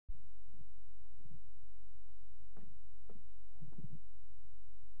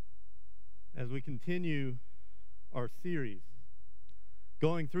as we continue our series,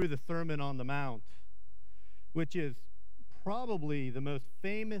 going through the Sermon on the Mount, which is probably the most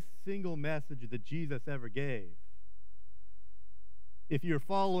famous single message that Jesus ever gave. If you're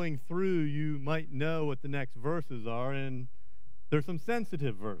following through, you might know what the next verses are, and there's some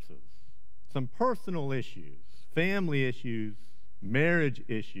sensitive verses, some personal issues, family issues, marriage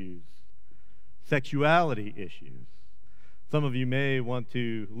issues, sexuality issues. Some of you may want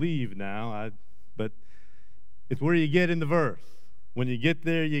to leave now, but it's where you get in the verse. When you get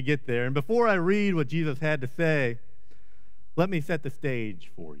there, you get there. And before I read what Jesus had to say, let me set the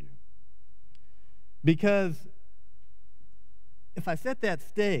stage for you. Because if I set that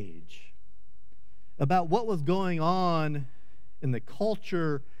stage about what was going on in the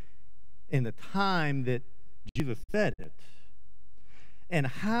culture in the time that Jesus said it, and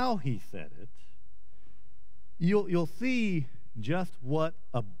how he said it, you'll see just what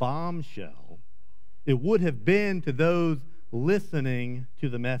a bombshell it would have been to those listening to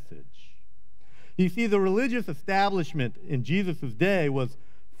the message. You see, the religious establishment in Jesus' day was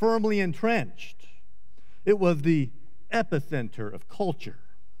firmly entrenched. It was the epicenter of culture.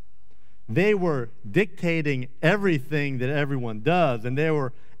 They were dictating everything that everyone does, and they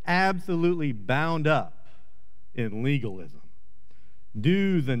were absolutely bound up in legalism.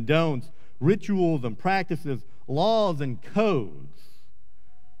 Do's and don'ts, rituals and practices, laws and codes.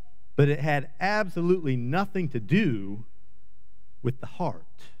 But it had absolutely nothing to do with the heart,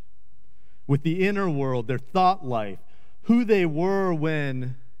 with the inner world, their thought life, who they were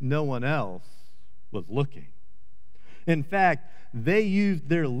when no one else was looking. In fact, they used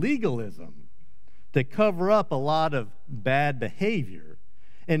their legalism to cover up a lot of bad behavior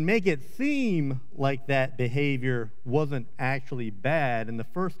and make it seem like that behavior wasn't actually bad in the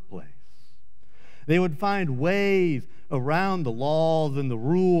first place. They would find ways around the laws and the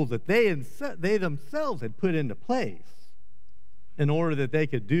rules that they themselves had put into place in order that they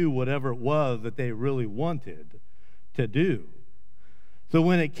could do whatever it was that they really wanted to do. So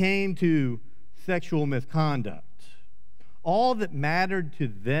when it came to sexual misconduct, all that mattered to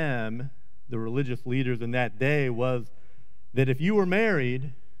them, the religious leaders in that day, was that if you were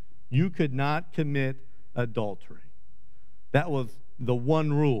married, you could not commit adultery. That was the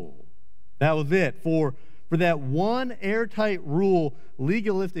one rule. That was it. For that one airtight rule,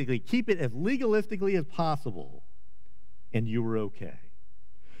 legalistically, keep it as legalistically as possible, and you were okay.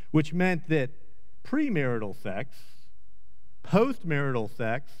 Which meant that premarital sex, postmarital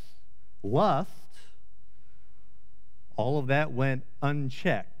sex, lust, all of that went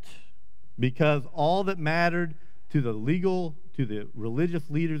unchecked, because all that mattered to the religious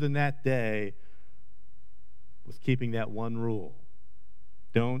leaders in that day was keeping that one rule.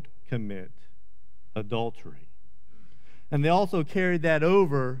 Don't commit adultery. And they also carried that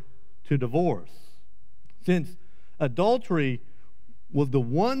over to divorce. Since adultery was the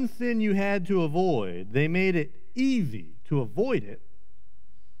one sin you had to avoid, they made it easy to avoid it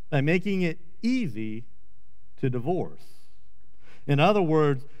by making it easy to divorce. In other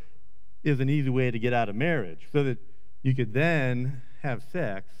words, is an easy way to get out of marriage so that you could then have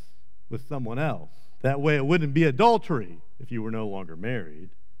sex with someone else. That way it wouldn't be adultery if you were no longer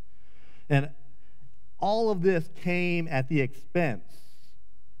married. And all of this came at the expense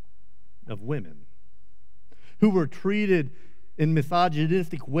of women who were treated in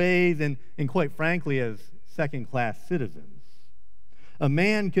misogynistic ways and quite frankly, as second-class citizens. A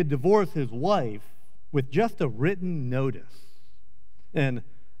man could divorce his wife with just a written notice, and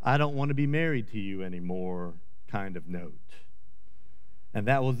I don't want to be married to you anymore kind of note. And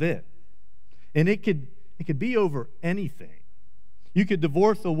that was it. And it could be over anything. You could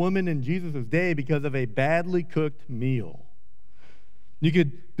divorce a woman in Jesus' day because of a badly cooked meal. You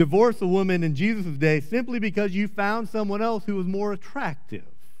could divorce a woman in Jesus' day simply because you found someone else who was more attractive.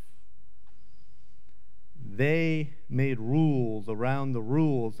 They made rules around the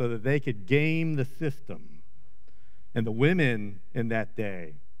rules so that they could game the system. And the women in that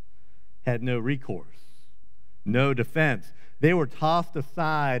day had no recourse, no defense. They were tossed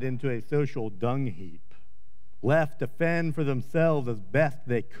aside into a social dung heap, left to fend for themselves as best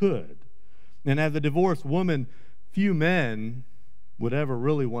they could. And as a divorced woman, few men would ever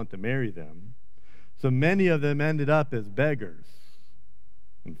really want to marry them. So many of them ended up as beggars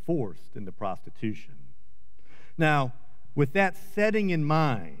and forced into prostitution. Now, with that setting in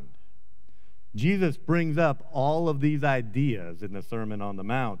mind, Jesus brings up all of these ideas in the Sermon on the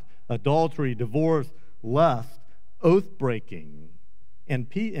Mount: adultery, divorce, lust, oath-breaking. And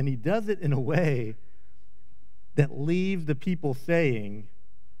he does it in a way that leaves the people saying,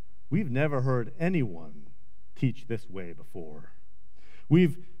 we've never heard anyone teach this way before.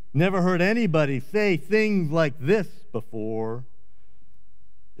 We've never heard anybody say things like this before.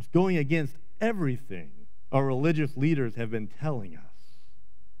 It's going against everything our religious leaders have been telling us.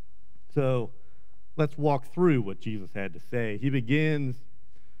 So let's walk through what Jesus had to say. He begins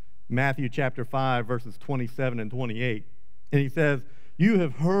Matthew chapter 5, verses 27 and 28. And he says, "You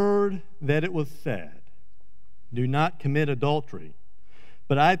have heard that it was said, 'Do not commit adultery.'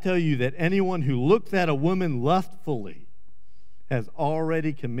 But I tell you that anyone who looks at a woman lustfully has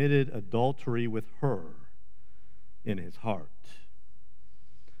already committed adultery with her in his heart."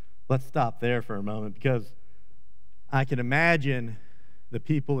 Let's stop there for a moment, because I can imagine the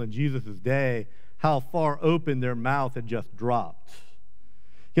people in Jesus' day, how far open their mouth had just dropped.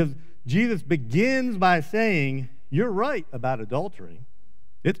 Because Jesus begins by saying, you're right about adultery.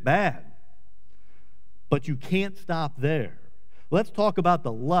 It's bad. But you can't stop there. Let's talk about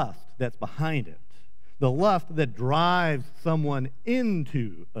the lust that's behind it. The lust that drives someone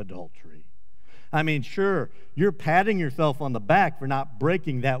into adultery. I mean, sure, you're patting yourself on the back for not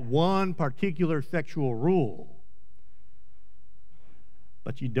breaking that one particular sexual rule.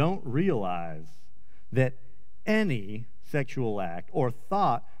 But you don't realize that any sexual act or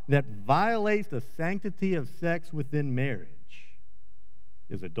thought that violates the sanctity of sex within marriage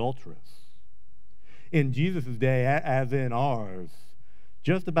is adulterous. In Jesus' day, as in ours,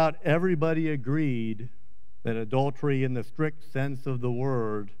 just about everybody agreed that adultery in the strict sense of the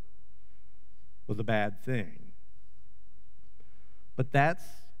word was a bad thing. But that's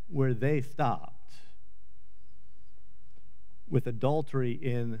where they stopped, with adultery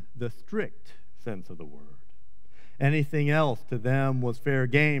in the strict sense of the word. Anything else to them was fair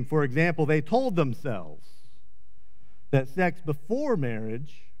game. For example, they told themselves that sex before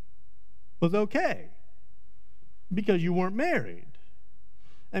marriage was okay because you weren't married.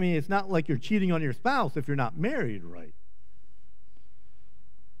 I mean, it's not like you're cheating on your spouse if you're not married, right?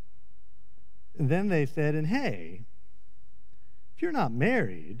 And then they said, and hey, if you're not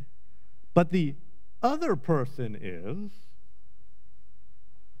married, but the other person is,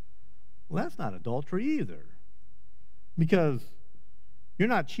 well, that's not adultery either. Because you're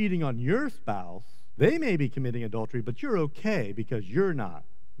not cheating on your spouse. They may be committing adultery, but you're okay because you're not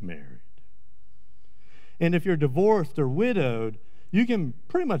married. And if you're divorced or widowed, you can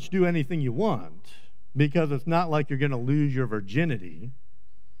pretty much do anything you want, because it's not like you're going to lose your virginity,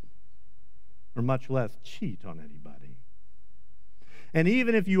 or much less cheat on anybody. And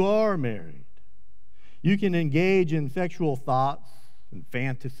even if you are married, you can engage in sexual thoughts and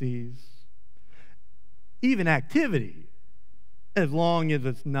fantasies, even activity, as long as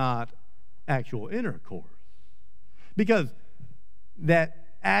it's not actual intercourse. Because that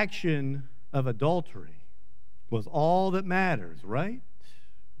action of adultery was all that matters, right?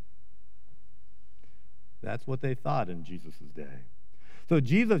 That's what they thought in Jesus' day. So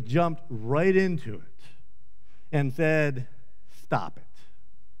Jesus jumped right into it and said, stop it.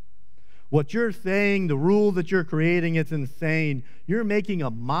 What you're saying, the rule that you're creating, it's insane. You're making a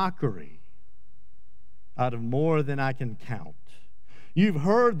mockery out of more than I can count. You've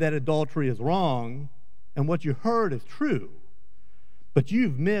heard that adultery is wrong, and what you heard is true, but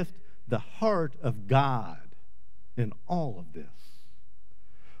you've missed the heart of God in all of this.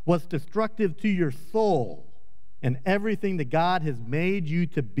 What's destructive to your soul and everything that God has made you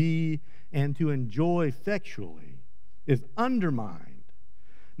to be and to enjoy sexually is undermined,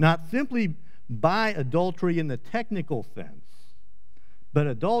 not simply by adultery in the technical sense, but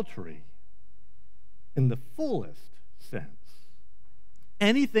adultery in the fullest sense.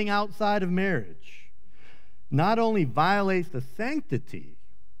 Anything outside of marriage not only violates the sanctity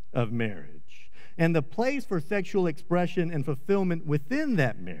of marriage and the place for sexual expression and fulfillment within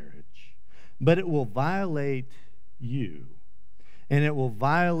that marriage, but it will violate you, and it will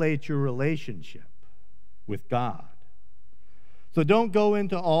violate your relationship with God. So don't go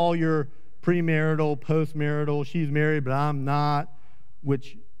into all your premarital, postmarital, she's married but I'm not,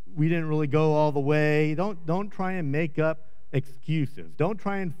 which we didn't really go all the way. Don't try and make up excuses. Don't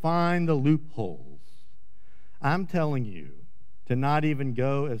try and find the loopholes. I'm telling you to not even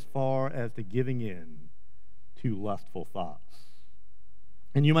go as far as to giving in to lustful thoughts.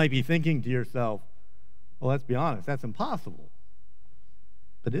 And you might be thinking to yourself, well, let's be honest, that's impossible.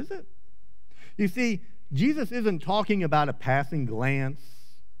 But is it? You see, Jesus isn't talking about a passing glance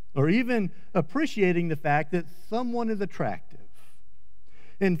or even appreciating the fact that someone is attractive.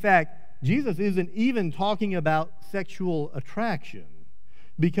 In fact, Jesus isn't even talking about sexual attraction,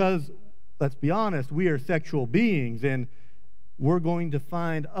 because, let's be honest, we are sexual beings and we're going to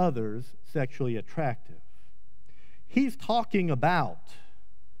find others sexually attractive. He's talking about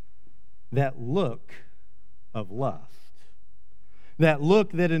that look of lust. that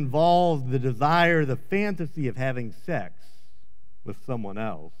look that involves the desire, the fantasy of having sex with someone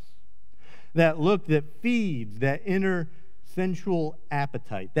else, that look that feeds that inner sensual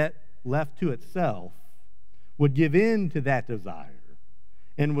appetite, that left to itself would give in to that desire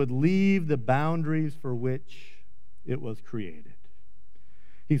and would leave the boundaries for which it was created.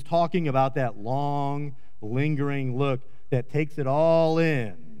 He's talking about that long, lingering look that takes it all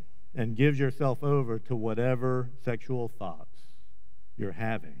in and gives yourself over to whatever sexual thoughts you're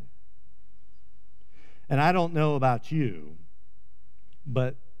having. And I don't know about you,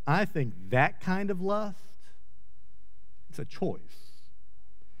 but I think that kind of lust, it's a choice.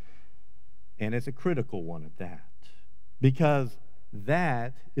 And it's a critical one at that. Because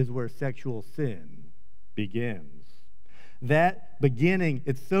that is where sexual sin begins. That beginning,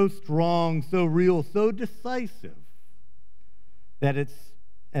 it's so strong, so real, so decisive, that it's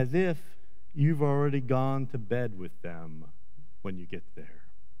as if you've already gone to bed with them when you get there.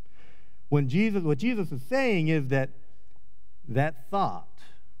 What Jesus is saying is that thought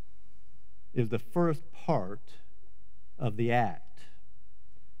is the first part of the act.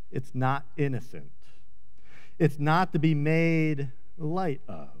 It's not innocent. It's not to be made light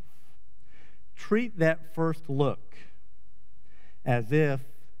of. Treat that first look as if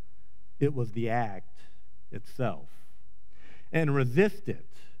it was the act itself, and resist it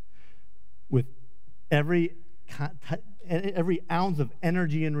with every ounce of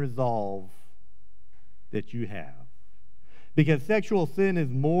energy and resolve that you have. Because sexual sin is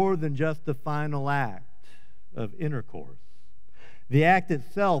more than just the final act of intercourse. The act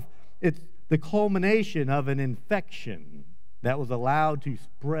itself, it's the culmination of an infection that was allowed to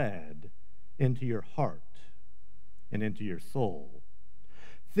spread into your heart and into your soul.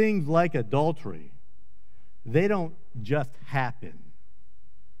 Things like adultery, they don't just happen.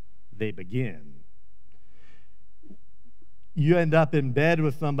 They begin. You end up in bed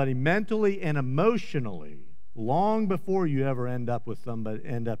with somebody mentally and emotionally long before you ever end up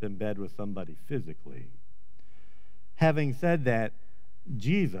in bed with somebody physically. Having said that,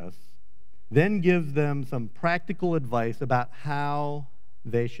 Jesus then gives them some practical advice about how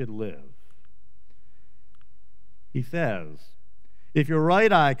they should live. He says, if your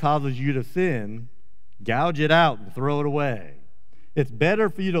right eye causes you to sin, gouge it out and throw it away. It's better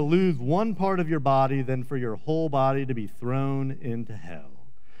for you to lose one part of your body than for your whole body to be thrown into hell.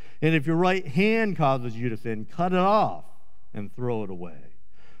 And if your right hand causes you to sin, cut it off and throw it away.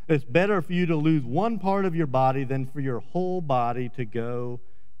 It's better for you to lose one part of your body than for your whole body to go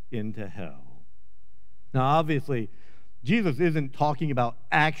into hell. Now, obviously, Jesus isn't talking about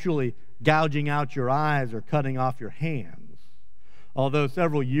actually gouging out your eyes or cutting off your hands. Although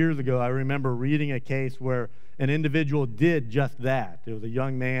several years ago, I remember reading a case where an individual did just that. It was a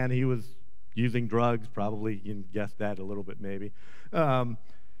young man. He was using drugs, probably. You can guess that a little bit maybe.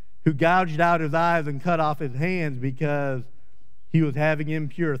 Who gouged out his eyes and cut off his hands because he was having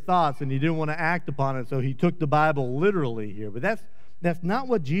impure thoughts and he didn't want to act upon it, so he took the Bible literally here. But that's not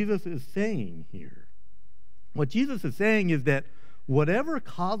what Jesus is saying here. What Jesus is saying is that whatever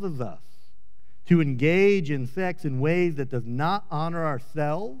causes us to engage in sex in ways that does not honor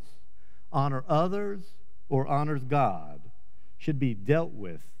ourselves, honor others, or honors God should be dealt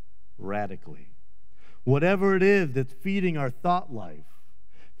with radically. Whatever it is that's feeding our thought life,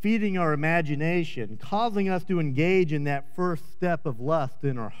 feeding our imagination, causing us to engage in that first step of lust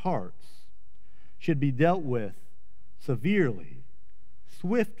in our hearts, should be dealt with severely,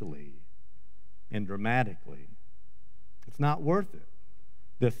 swiftly, and dramatically. It's not worth it.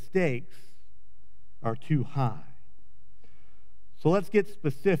 The stakes are too high. So let's get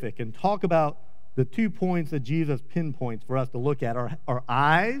specific and talk about the 2 points that Jesus pinpoints for us to look at, our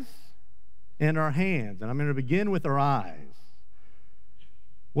eyes and our hands. And I'm going to begin with our eyes.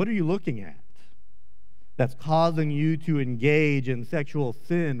 What are you looking at that's causing you to engage in sexual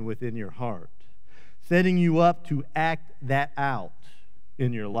sin within your heart, setting you up to act that out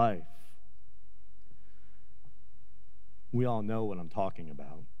in your life? We all know what I'm talking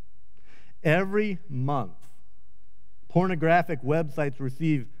about. Every month, pornographic websites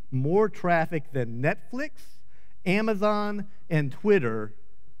receive more traffic than Netflix, Amazon, and Twitter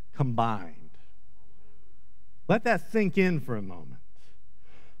combined. Let that sink in for a moment.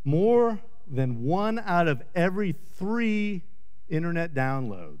 More than 1 out of every 3 internet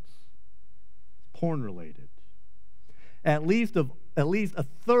downloads is porn-related. At least a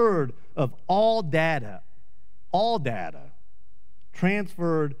third of all data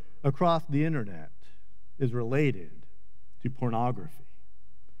transferred across the internet is related to pornography.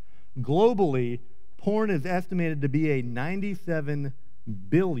 Globally, porn is estimated to be a $97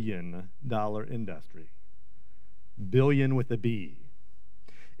 billion industry. Billion with a B.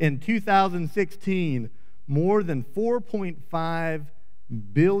 In 2016, more than 4.5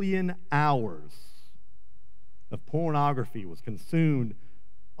 billion hours of pornography was consumed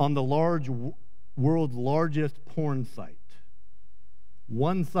on the world's largest porn site.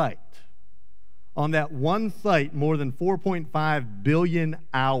 One site. On that one site, more than 4.5 billion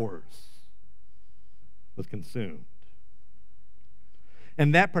hours was consumed.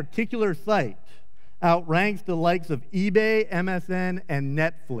 And that particular site outranks the likes of eBay, MSN, and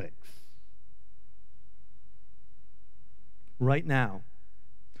Netflix. Right now,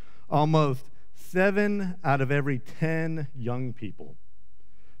 almost 7 out of every 10 young people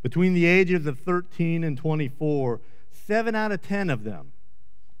between the ages of 13 and 24, 7 out of 10 of them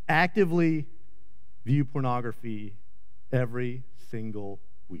actively view pornography every single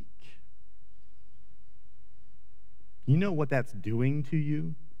week. You know what that's doing to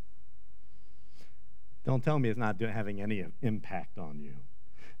you? Don't tell me it's not having any impact on you.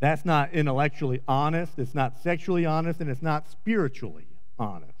 That's not intellectually honest, it's not sexually honest, and it's not spiritually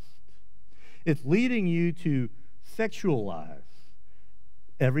honest. It's leading you to sexualize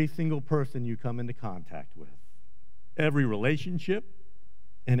every single person you come into contact with, every relationship,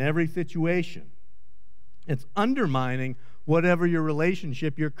 and every situation. It's undermining whatever your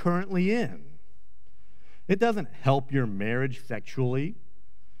relationship you're currently in. It doesn't help your marriage sexually.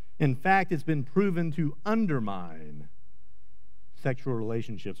 In fact, it's been proven to undermine sexual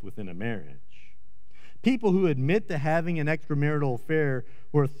relationships within a marriage. People who admit to having an extramarital affair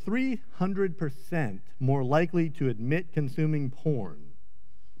were 300% more likely to admit consuming porn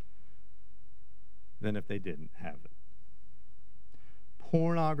than if they didn't have it.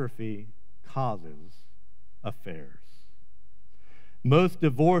 Pornography causes affairs. Most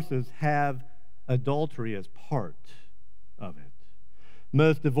divorces have adultery as part of it.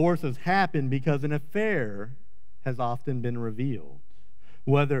 Most divorces happen because an affair has often been revealed,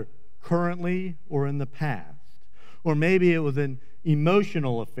 whether currently or in the past. Or maybe it was an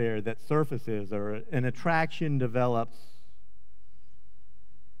emotional affair that surfaces or an attraction develops.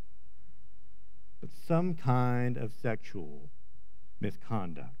 But some kind of sexual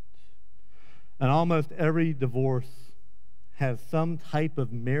misconduct. And almost every divorce has some type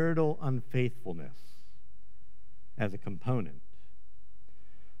of marital unfaithfulness as a component.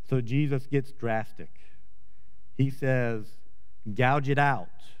 So Jesus gets drastic. He says, gouge it out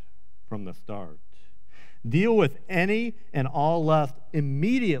from the start. Deal with any and all lust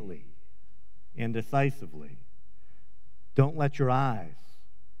immediately and decisively. Don't let your eyes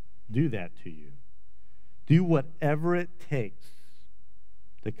do that to you. Do whatever it takes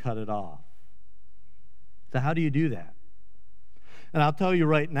to cut it off. So how do you do that? And I'll tell you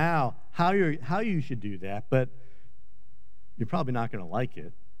right now how you should do that, but you're probably not going to like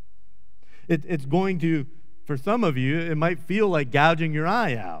it. It's going to, for some of you, it might feel like gouging your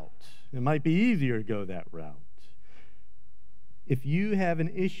eye out. It might be easier to go that route. If you have an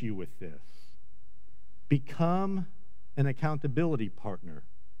issue with this, become an accountability partner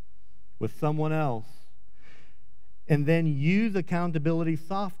with someone else, and then use accountability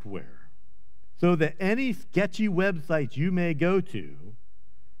software so that any sketchy websites you may go to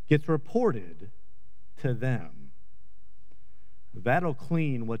gets reported to them. That'll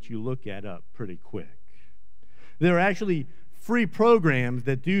clean what you look at up pretty quick. There are actually free programs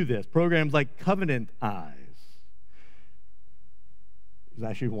that do this, programs like Covenant Eyes. There's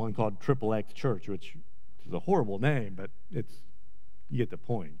actually one called XXX Church, which is a horrible name, but you get the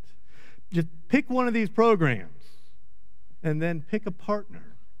point. Just pick one of these programs and then pick a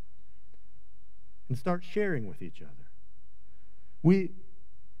partner and start sharing with each other. We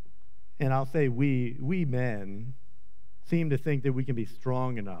men seem to think that we can be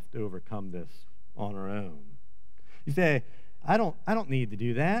strong enough to overcome this on our own. You say, I don't need to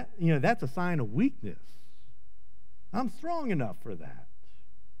do that. That's a sign of weakness. I'm strong enough for that.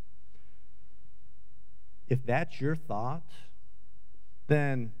 If that's your thought,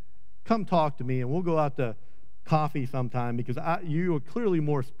 then come talk to me and we'll go out to coffee sometime, because you are clearly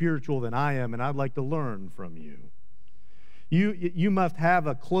more spiritual than I am, and I'd like to learn from you. You must have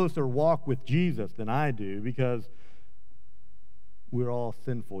a closer walk with Jesus than I do, because we're all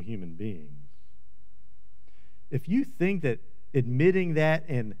sinful human beings. If you think that admitting that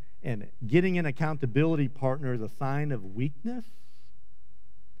and getting an accountability partner is a sign of weakness,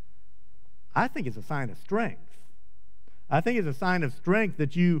 I think it's a sign of strength. I think it's a sign of strength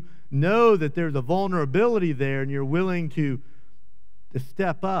that you know that there's a vulnerability there and you're willing to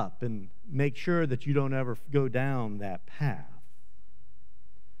step up and make sure that you don't ever go down that path.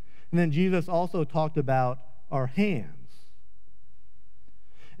 And then Jesus also talked about our hands.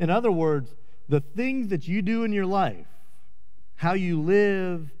 In other words, the things that you do in your life, how you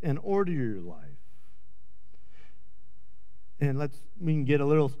live and order your life. And we can get a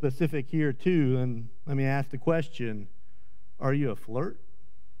little specific here too, and let me ask the question, are you a flirt?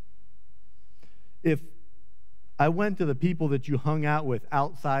 If I went to the people that you hung out with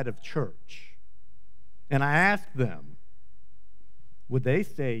outside of church, and I asked them, would they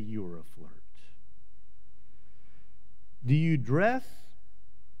say you were a flirt? Do you dress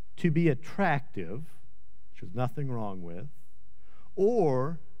to be attractive, which is nothing wrong with,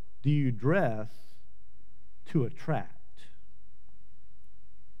 or do you dress to attract?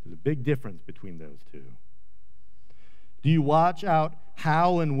 There's a big difference between those two. Do you watch out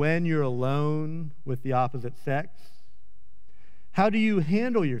how and when you're alone with the opposite sex? How do you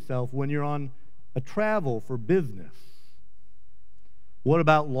handle yourself when you're on a travel for business? What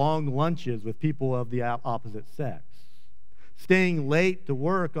about long lunches with people of the opposite sex? Staying late to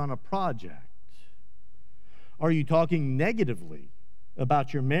work on a project? Are you talking negatively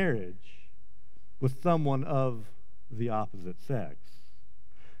about your marriage with someone of the opposite sex?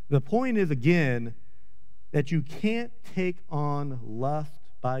 The point is, again, that you can't take on lust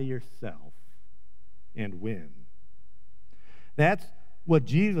by yourself and win. That's what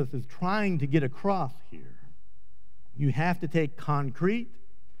Jesus is trying to get across here. You have to take concrete,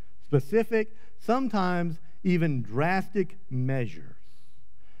 specific, sometimes even drastic measures.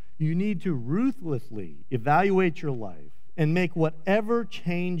 You need to ruthlessly evaluate your life and make whatever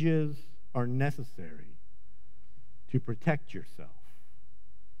changes are necessary to protect yourself.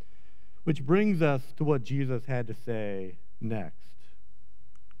 Which brings us to what Jesus had to say next.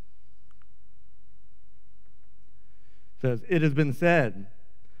 It says, "It has been said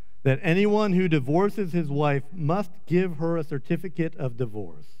that anyone who divorces his wife must give her a certificate of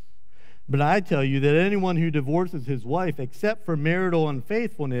divorce. But I tell you that anyone who divorces his wife, except for marital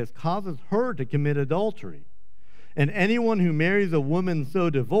unfaithfulness, causes her to commit adultery. And anyone who marries a woman so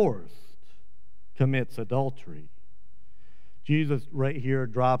divorced commits adultery." Jesus right here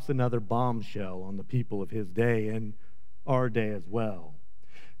drops another bombshell on the people of his day and our day as well.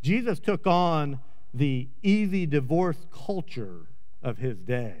 Jesus took on the easy divorce culture of his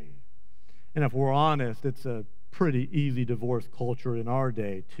day. And if we're honest, it's a pretty easy divorce culture in our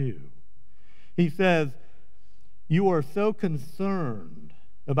day too. He says, you are so concerned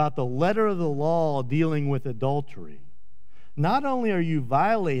about the letter of the law dealing with adultery. Not only are you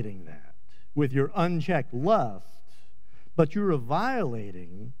violating that with your unchecked lust, but you're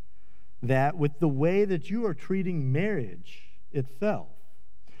violating that with the way that you are treating marriage itself.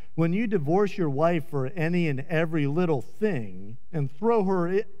 When you divorce your wife for any and every little thing and throw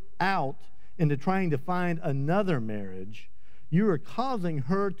her out into trying to find another marriage, you are causing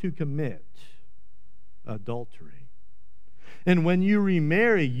her to commit adultery. And when you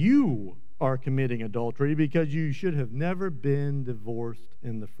remarry, you are committing adultery because you should have never been divorced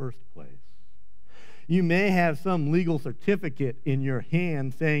in the first place. You may have some legal certificate in your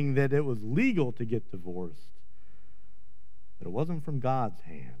hand saying that it was legal to get divorced, but it wasn't from God's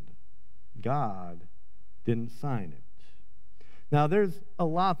hand. God didn't sign it. Now, there's a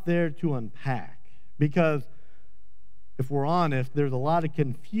lot there to unpack because, if we're honest, there's a lot of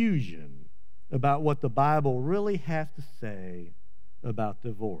confusion about what the Bible really has to say about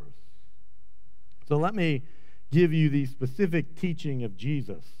divorce. So let me give you the specific teaching of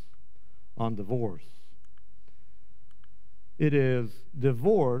Jesus on divorce. It is,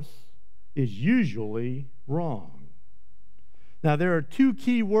 divorce is usually wrong. Now, there are two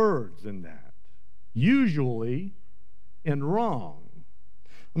key words in that, usually and wrong.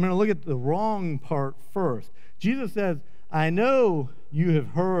 I'm going to look at the wrong part first. Jesus says, I know you have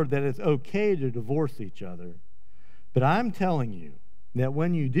heard that it's okay to divorce each other, but I'm telling you that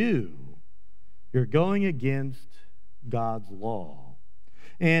when you do, you're going against God's law.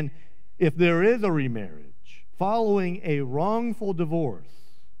 And if there is a remarriage following a wrongful divorce,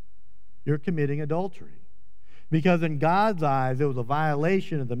 you're committing adultery. Because in God's eyes, it was a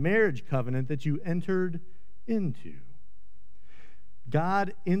violation of the marriage covenant that you entered into.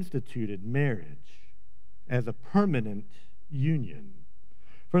 God instituted marriage as a permanent union.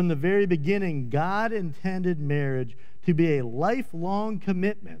 From the very beginning, God intended marriage to be a lifelong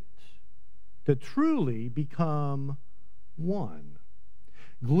commitment to truly become one,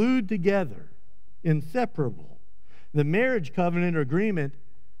 glued together, inseparable. The marriage covenant or agreement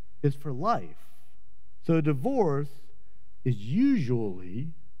is for life. So divorce is usually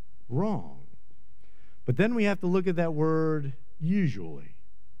wrong. But then we have to look at that word usually.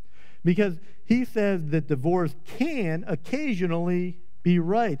 Because he says that divorce can occasionally be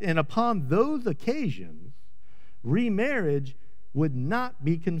right. And upon those occasions, remarriage would not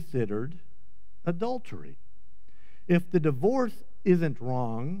be considered adultery. If the divorce isn't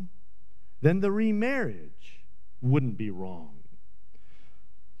wrong, then the remarriage wouldn't be wrong.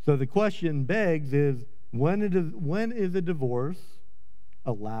 So the question begs is, when is a divorce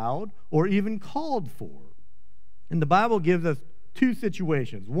allowed or even called for? And the Bible gives us two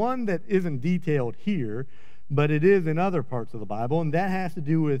situations. One that isn't detailed here, but it is in other parts of the Bible, and that has to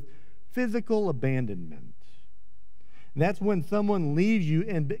do with physical abandonment. And that's when someone leaves you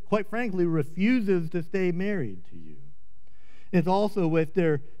and, quite frankly, refuses to stay married to you. It's also if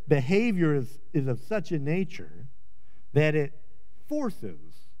their behavior is of such a nature that it forces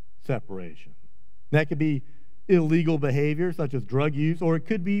separation. That could be illegal behavior, such as drug use, or it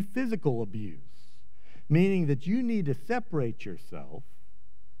could be physical abuse, meaning that you need to separate yourself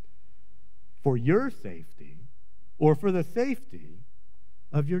for your safety or for the safety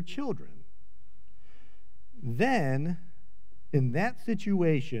of your children. Then, in that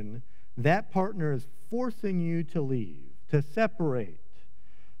situation, that partner is forcing you to leave, to separate.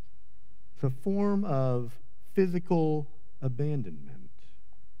 It's a form of physical abandonment.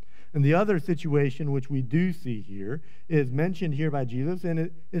 And the other situation, which we do see here, is mentioned here by Jesus, and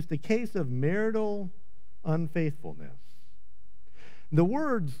it is the case of marital unfaithfulness. The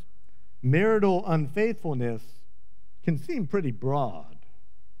words marital unfaithfulness can seem pretty broad.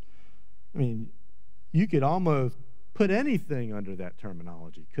 I mean, you could almost put anything under that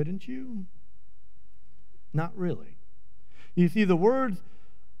terminology, couldn't you? Not really. You see, the words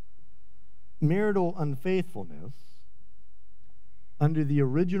marital unfaithfulness under the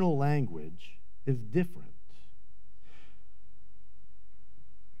original language is different.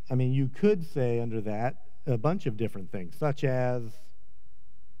 I mean, you could say under that a bunch of different things, such as,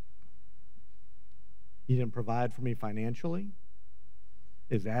 he didn't provide for me financially.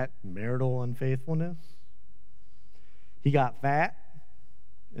 Is that marital unfaithfulness? He got fat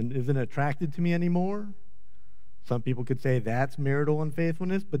and isn't attracted to me anymore. Some people could say that's marital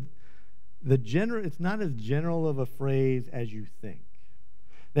unfaithfulness, but it's not as general of a phrase as you think.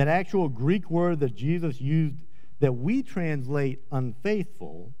 That actual Greek word that Jesus used that we translate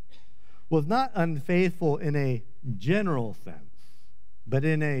unfaithful was not unfaithful in a general sense, but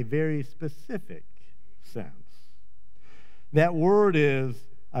in a very specific sense. That word is,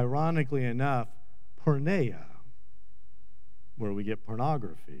 ironically enough, porneia, where we get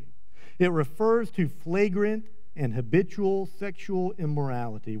pornography. It refers to flagrant and habitual sexual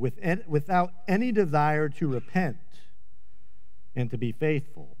immorality without any desire to repent and to be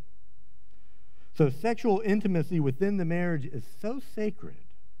faithful. So sexual intimacy within the marriage is so sacred,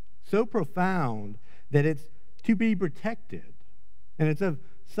 so profound, that it's to be protected. And it's of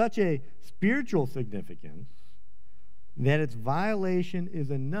such a spiritual significance that its violation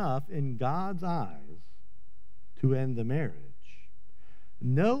is enough in God's eyes to end the marriage.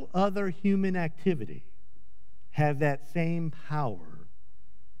 No other human activity has that same power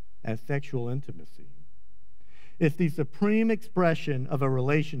as sexual intimacy. It's the supreme expression of a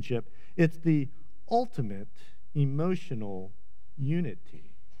relationship. It's the ultimate emotional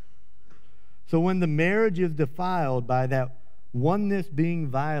unity. So when the marriage is defiled by that oneness being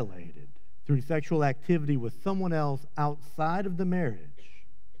violated through sexual activity with someone else outside of the marriage,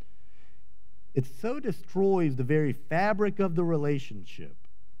 it so destroys the very fabric of the relationship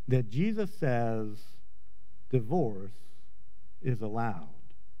that Jesus says divorce is allowed.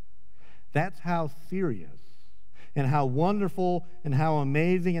 That's how serious and how wonderful and how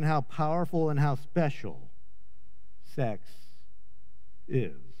amazing and how powerful and how special sex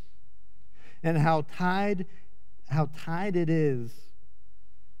is. And how tied it is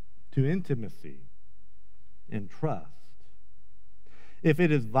to intimacy and trust. If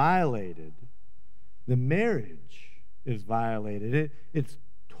it is violated, the marriage is violated. It's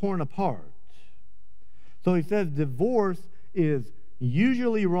torn apart. So he says divorce is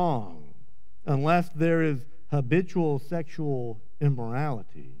usually wrong unless there is habitual sexual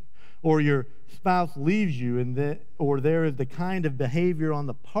immorality, or your spouse leaves you, or there is the kind of behavior on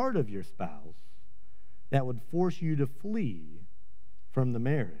the part of your spouse that would force you to flee from the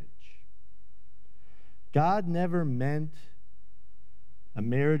marriage. God never meant a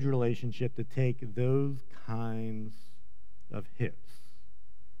marriage relationship to take those kinds of hits.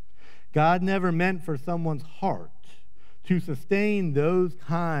 God never meant for someone's heart to sustain those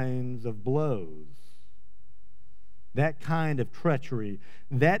kinds of blows, that kind of treachery,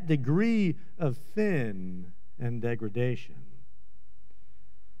 that degree of sin and degradation.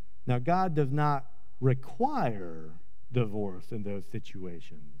 Now, God does not require divorce in those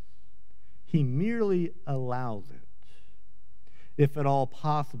situations. He merely allows it. If at all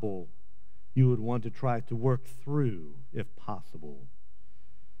possible, you would want to try to work through, if possible,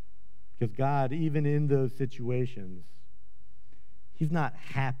 Because God, even in those situations, he's not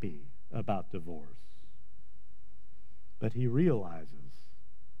happy about divorce. But he realizes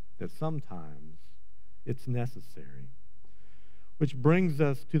that sometimes it's necessary. Which brings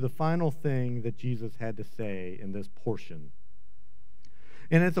us to the final thing that Jesus had to say in this portion.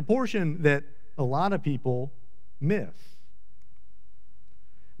 And it's a portion that a lot of people miss.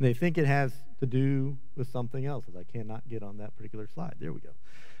 They think it has to do with something else, as I cannot get on that particular slide. There we go.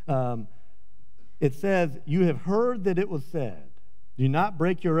 It says, "You have heard that it was said, 'Do not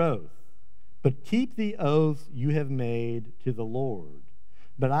break your oath, but keep the oaths you have made to the Lord.'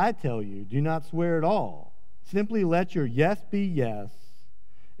 But I tell you, do not swear at all. Simply let your yes be yes,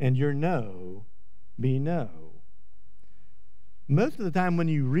 and your no be no." Most of the time when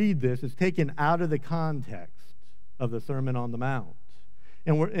you read this, it's taken out of the context of the Sermon on the Mount.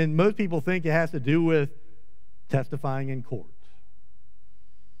 And most people think it has to do with testifying in court.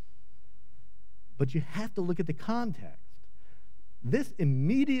 But you have to look at the context. This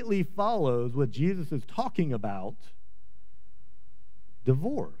immediately follows what Jesus is talking about,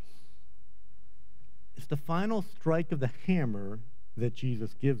 divorce. It's the final strike of the hammer that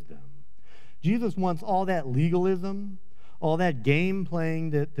Jesus gives them. Jesus wants all that legalism, all that game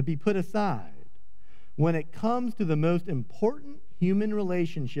playing to be put aside. When it comes to the most important human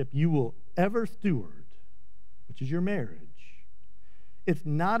relationship you will ever steward, which is your marriage, it's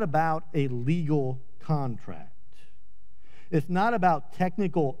not about a legal contract. It's not about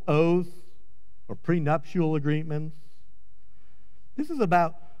technical oaths or prenuptial agreements. This is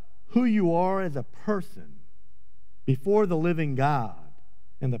about who you are as a person before the living God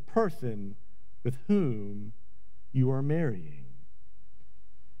and the person with whom you are marrying.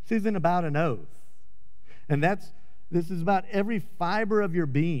 This isn't about an oath. And this is about every fiber of your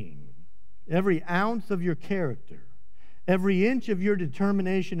being, every ounce of your character, every inch of your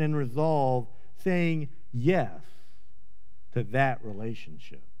determination and resolve saying yes to that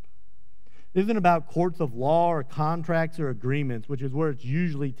relationship. It isn't about courts of law or contracts or agreements, which is where it's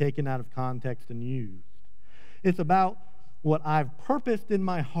usually taken out of context and used. It's about what I've purposed in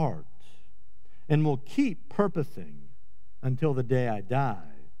my heart and will keep purposing until the day I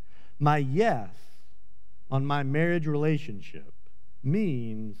die. My yes on my marriage relationship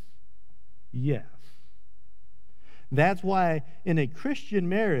means yes. That's why in a Christian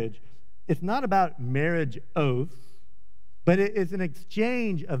marriage, it's not about marriage oaths, but it's an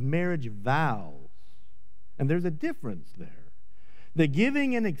exchange of marriage vows. And there's a difference there. The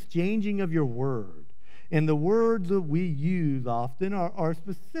giving and exchanging of your word. And the words that we use often are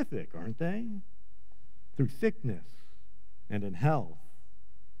specific, aren't they? Through sickness and in health.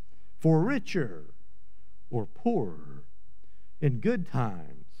 For richer or poorer. In good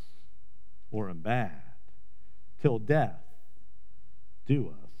times or in bad. Till death do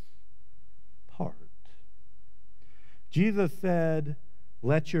us part. Jesus said,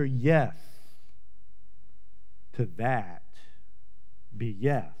 let your yes to that be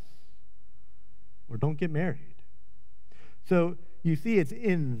yes, or don't get married. So you see, it's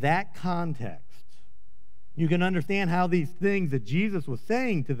in that context you can understand how these things that Jesus was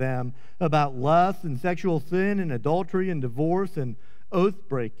saying to them about lust and sexual sin and adultery and divorce and oath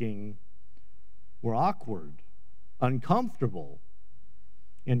breaking were awkward, uncomfortable,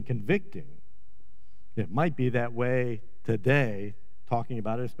 and convicting. It might be that way today, talking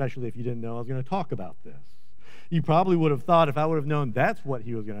about it, especially if you didn't know I was going to talk about this. You probably would have thought if I would have known that's what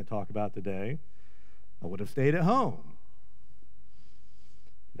he was going to talk about today, I would have stayed at home.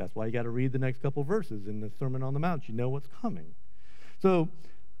 That's why you got to read the next couple verses in the Sermon on the Mount. You know what's coming. So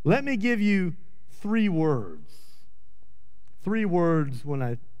let me give you 3 words. 3 words when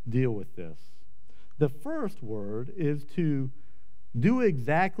I deal with this. The first word is to do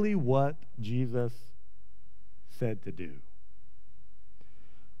exactly what Jesus said to do.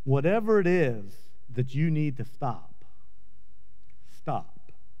 Whatever it is that you need to stop,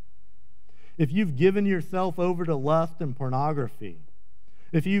 stop. If you've given yourself over to lust and pornography,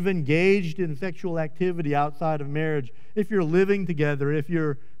 if you've engaged in sexual activity outside of marriage, if you're living together, if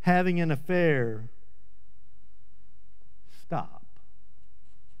you're having an affair, stop.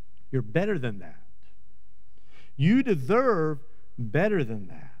 You're better than that. You deserve better than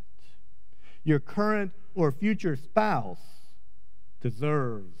that. Your current or future spouse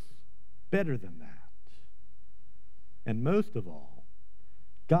deserves better than that. And most of all,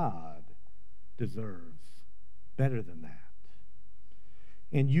 God deserves better than that.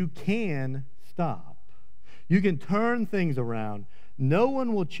 And you can stop. You can turn things around. No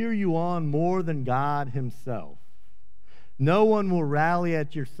one will cheer you on more than God himself. No one will rally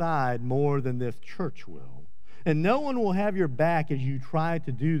at your side more than this church will. And no one will have your back as you try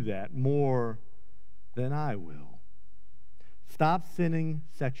to do that more than I will. Stop sinning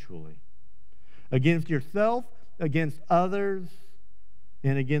sexually against yourself, against others,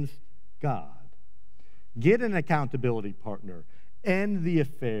 and against God. Get an accountability partner. End the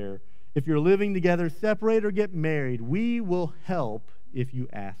affair. If you're living together, separate or get married. We will help if you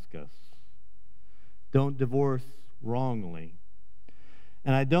ask us. Don't divorce wrongly.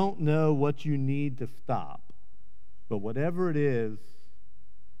 And I don't know what you need to stop, but whatever it is,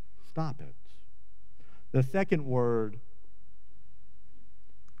 stop it. The second word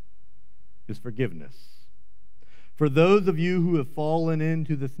is forgiveness. For those of you who have fallen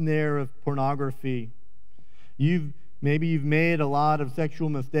into the snare of pornography, maybe you've made a lot of sexual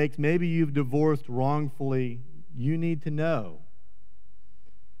mistakes, maybe you've divorced wrongfully, you need to know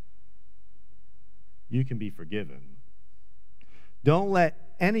you can be forgiven. Don't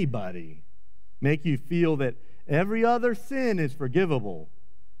let anybody make you feel that every other sin is forgivable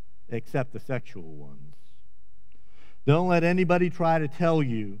except the sexual ones. Don't let anybody try to tell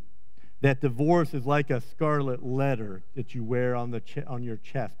you that divorce is like a scarlet letter that you wear on your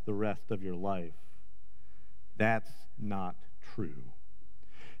chest the rest of your life. That's not true.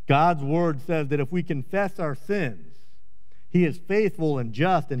 God's word says that if we confess our sins, He is faithful and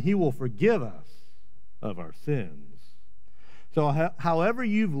just, and He will forgive us of our sins. So however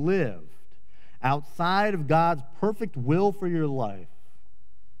you've lived outside of God's perfect will for your life,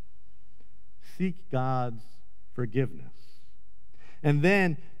 seek God's forgiveness. And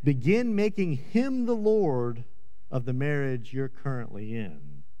then begin making Him the Lord of the marriage you're currently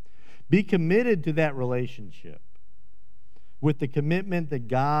in. Be committed to that relationship with the commitment that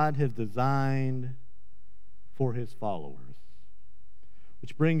God has designed for His followers.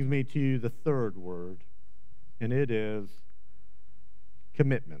 Which brings me to the third word, and it is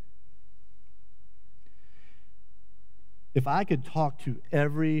commitment. If I could talk to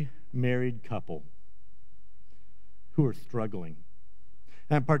every married couple who are struggling,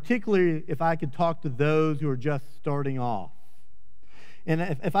 and particularly if I could talk to those who are just starting off, and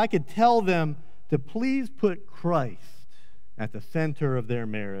if I could tell them to please put Christ at the center of their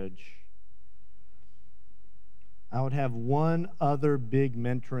marriage, I would have one other big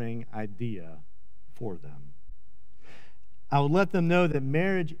mentoring idea for them. I would let them know that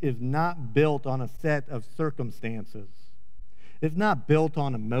marriage is not built on a set of circumstances. It's not built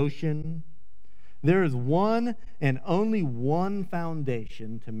on emotion. There is one and only one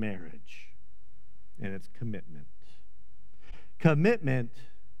foundation to marriage, and it's commitment. Commitment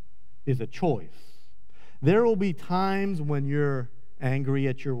is a choice. There will be times when you're angry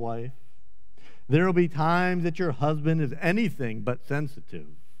at your wife. There will be times that your husband is anything but sensitive.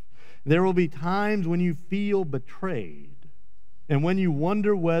 There will be times when you feel betrayed, and when you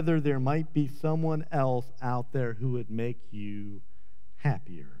wonder whether there might be someone else out there who would make you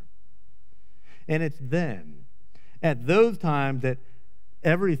happier. And it's then, at those times, that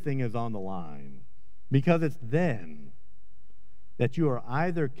everything is on the line, because it's then that you are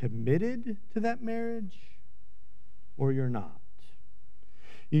either committed to that marriage or you're not.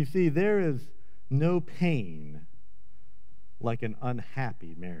 You see, there is no pain like an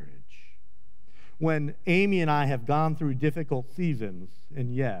unhappy marriage. When Amy and I have gone through difficult seasons,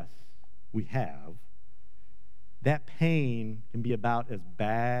 and yes, we have, that pain can be about as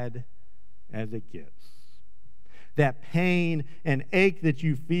bad as it gets. That pain and ache that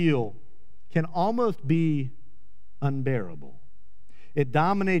you feel can almost be unbearable. It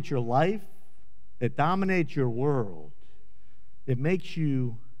dominates your life. It dominates your world. It makes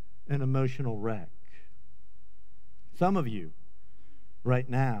you an emotional wreck. Some of you, right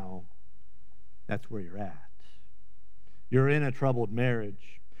now, that's where you're at. You're in a troubled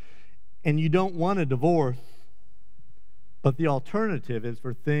marriage, and you don't want a divorce, but the alternative is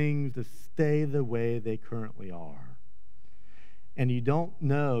for things to stay the way they currently are. And you don't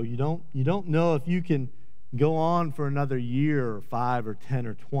know if you can go on for another year or 5 or 10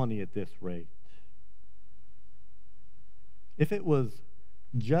 or 20 at this rate. If it was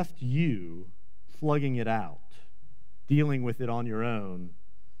just you slugging it out, dealing with it on your own,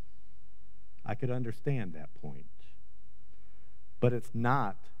 I could understand that point. But it's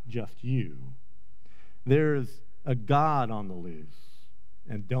not just you. There's a God on the loose,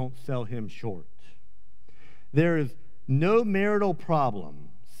 and don't sell Him short. There is no marital problem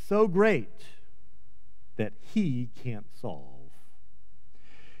so great that He can't solve.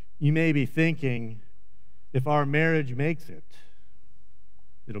 You may be thinking, if our marriage makes it,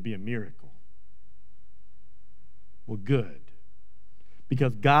 it'll be a miracle. Well, good.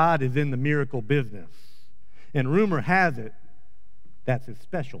 Because God is in the miracle business. And rumor has it, that's His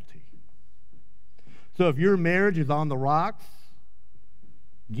specialty. So if your marriage is on the rocks,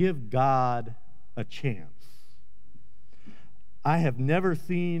 give God a chance. I have never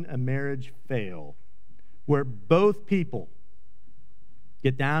seen a marriage fail where both people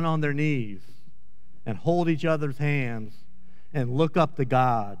get down on their knees and hold each other's hands and look up to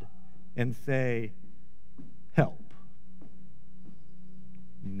God and say, help.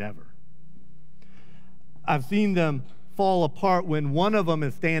 Never. I've seen them fall apart when one of them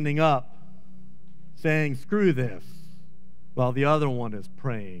is standing up saying, screw this, while the other one is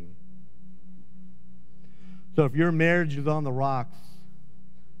praying. So if your marriage is on the rocks,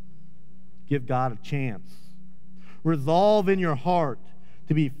 give God a chance. Resolve in your heart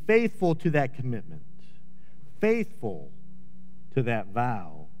to be faithful to that commitment, faithful to that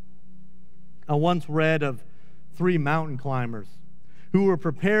vow. I once read of 3 mountain climbers who were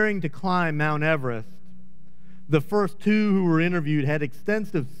preparing to climb Mount Everest. The first 2 who were interviewed had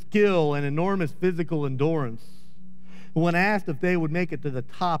extensive skill and enormous physical endurance. When asked if they would make it to the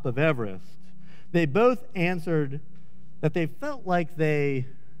top of Everest, they both answered that they felt like they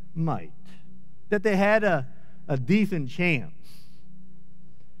might, that they had a decent chance.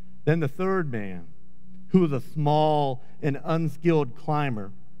 Then the third man, who was a small and unskilled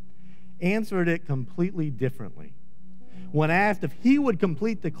climber, answered it completely differently. When asked if he would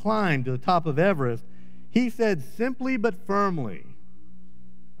complete the climb to the top of Everest, he said simply but firmly,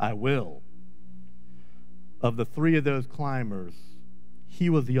 I will. Of the 3 of those climbers, he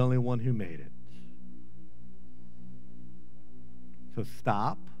was the only one who made it. So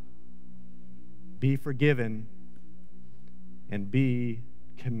stop, be forgiven, and be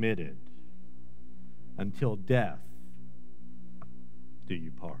committed. Until death do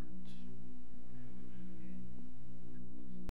you part.